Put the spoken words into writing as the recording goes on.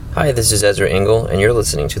Hi, this is Ezra Engel, and you're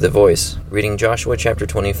listening to The Voice, reading Joshua chapter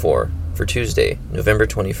 24 for Tuesday, November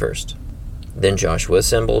 21st. Then Joshua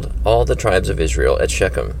assembled all the tribes of Israel at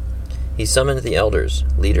Shechem. He summoned the elders,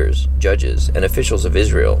 leaders, judges, and officials of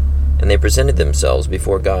Israel, and they presented themselves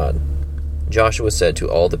before God. Joshua said to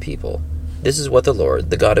all the people, "This is what the Lord,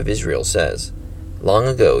 the God of Israel, says. Long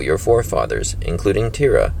ago your forefathers, including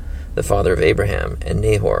Terah, the father of Abraham, and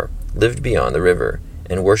Nahor, lived beyond the river,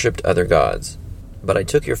 and worshipped other gods. But I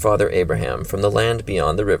took your father Abraham from the land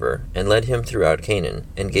beyond the river, and led him throughout Canaan,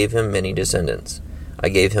 and gave him many descendants. I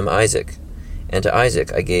gave him Isaac, and to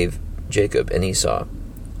Isaac I gave Jacob and Esau.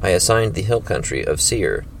 I assigned the hill country of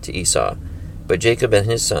Seir to Esau, but Jacob and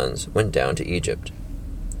his sons went down to Egypt.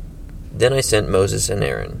 Then I sent Moses and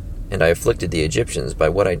Aaron, and I afflicted the Egyptians by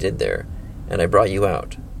what I did there, and I brought you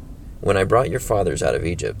out. When I brought your fathers out of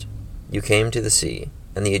Egypt, you came to the sea,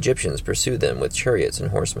 and the Egyptians pursued them with chariots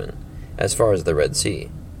and horsemen, as far as the Red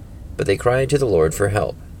Sea. But they cried to the Lord for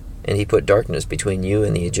help, and he put darkness between you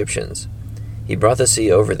and the Egyptians. He brought the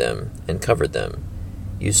sea over them and covered them.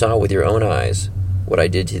 You saw with your own eyes what I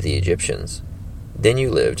did to the Egyptians. Then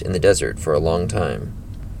you lived in the desert for a long time.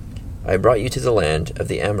 I brought you to the land of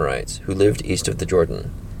the Amorites, who lived east of the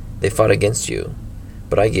Jordan. They fought against you,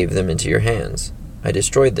 but I gave them into your hands. I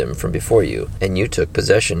destroyed them from before you, and you took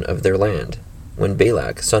possession of their land. When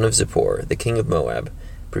Balak, son of Zippor, the king of Moab,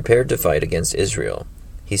 prepared to fight against Israel,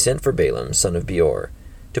 he sent for Balaam, son of Beor,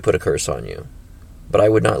 to put a curse on you. But I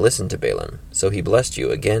would not listen to Balaam, so he blessed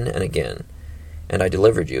you again and again, and I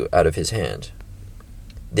delivered you out of his hand.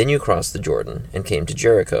 Then you crossed the Jordan and came to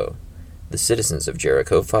Jericho. The citizens of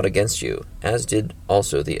Jericho fought against you, as did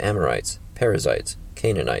also the Amorites, Perizzites,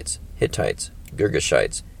 Canaanites, Hittites,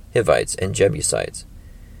 Girgashites, Hivites, and Jebusites.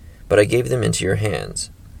 But I gave them into your hands.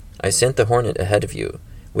 I sent the hornet ahead of you,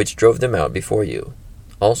 which drove them out before you,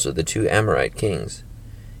 also the 2 Amorite kings.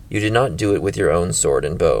 You did not do it with your own sword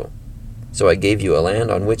and bow. So I gave you a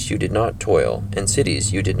land on which you did not toil, and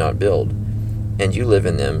cities you did not build, and you live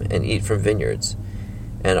in them and eat from vineyards,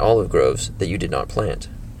 and olive groves that you did not plant.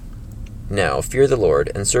 Now fear the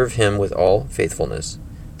Lord, and serve him with all faithfulness.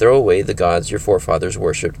 Throw away the gods your forefathers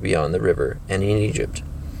worshipped beyond the river and in Egypt,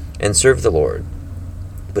 and serve the Lord.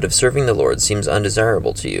 But if serving the Lord seems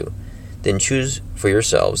undesirable to you, then choose for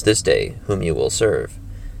yourselves this day whom you will serve,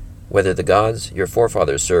 whether the gods your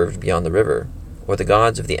forefathers served beyond the river, or the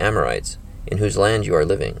gods of the Amorites, in whose land you are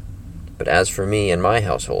living. But as for me and my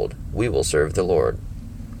household, we will serve the Lord."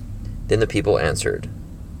 Then the people answered,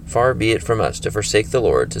 "Far be it from us to forsake the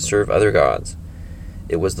Lord to serve other gods.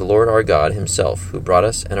 It was the Lord our God himself who brought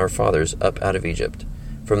us and our fathers up out of Egypt,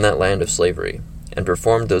 from that land of slavery, and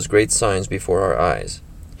performed those great signs before our eyes.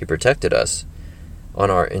 He protected us on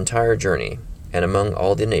our entire journey, and among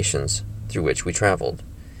all the nations through which we traveled.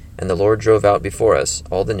 And the Lord drove out before us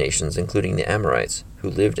all the nations, including the Amorites, who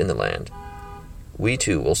lived in the land. We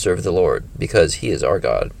too will serve the Lord, because he is our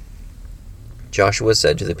God." Joshua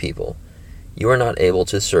said to the people, "You are not able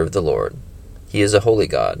to serve the Lord. He is a holy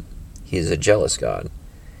God. He is a jealous God.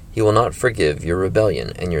 He will not forgive your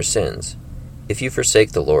rebellion and your sins. If you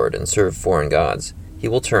forsake the Lord and serve foreign gods, he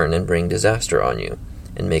will turn and bring disaster on you,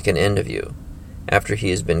 and make an end of you, after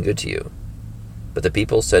he has been good to you." But the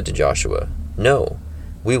people said to Joshua, "No,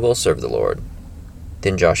 we will serve the Lord."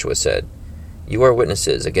 Then Joshua said, "You are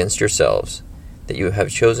witnesses against yourselves that you have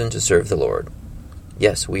chosen to serve the Lord."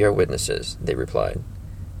 "Yes, we are witnesses," they replied.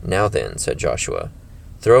 "Now then," said Joshua,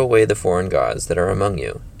 "throw away the foreign gods that are among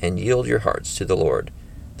you, and yield your hearts to the Lord,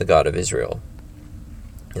 the God of Israel."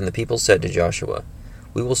 And the people said to Joshua,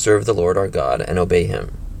 "We will serve the Lord our God and obey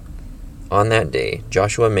him." On that day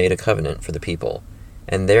Joshua made a covenant for the people,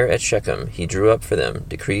 and there at Shechem he drew up for them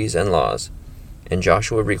decrees and laws. And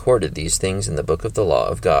Joshua recorded these things in the book of the law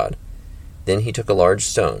of God. Then he took a large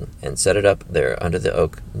stone, and set it up there under the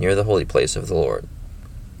oak near the holy place of the Lord.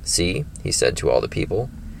 "See," he said to all the people,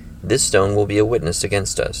 "this stone will be a witness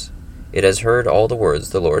against us. It has heard all the words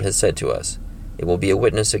the Lord has said to us. It will be a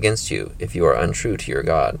witness against you if you are untrue to your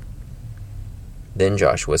God." Then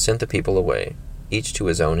Joshua sent the people away, each to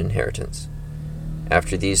his own inheritance.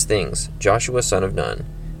 After these things, Joshua son of Nun,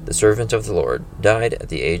 the servant of the Lord, died at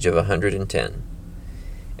the age of 110,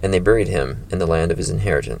 and they buried him in the land of his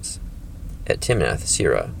inheritance, at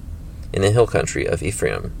Timnath-Serah, in the hill country of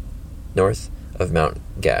Ephraim, north of Mount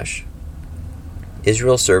Gash.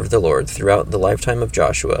 Israel served the Lord throughout the lifetime of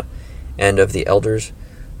Joshua and of the elders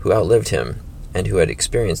who outlived him, and who had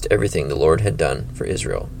experienced everything the Lord had done for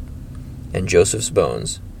Israel. And Joseph's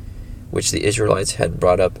bones, which the Israelites had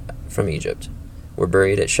brought up from Egypt, were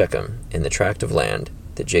buried at Shechem in the tract of land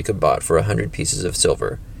that Jacob bought for 100 pieces of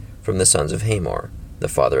silver from the sons of Hamor, the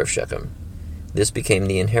father of Shechem. This became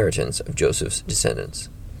the inheritance of Joseph's descendants.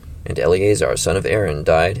 And Eleazar son of Aaron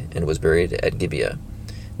died and was buried at Gibeah,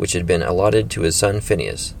 which had been allotted to his son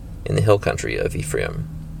Phinehas, in the hill country of Ephraim.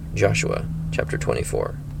 Joshua chapter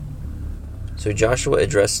 24. So Joshua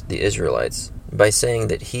addressed the Israelites by saying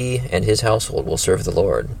that he and his household will serve the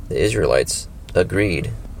Lord. The Israelites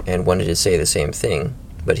agreed and wanted to say the same thing,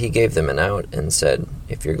 but he gave them an out and said,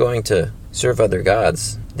 if you're going to serve other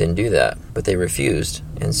gods, then do that. But they refused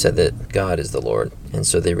and said that God is the Lord. And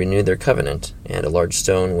so they renewed their covenant, and a large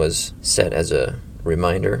stone was set as a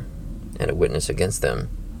reminder and a witness against them.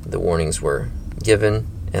 The warnings were given,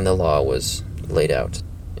 and the law was laid out.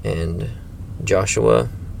 And Joshua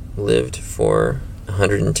lived for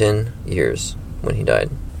 110 years when he died,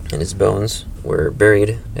 and his bones were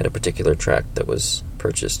buried at a particular tract that was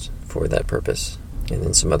purchased for that purpose. And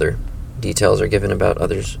then some other details are given about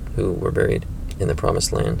others who were buried in the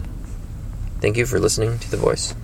Promised Land. Thank you for listening to The Voice.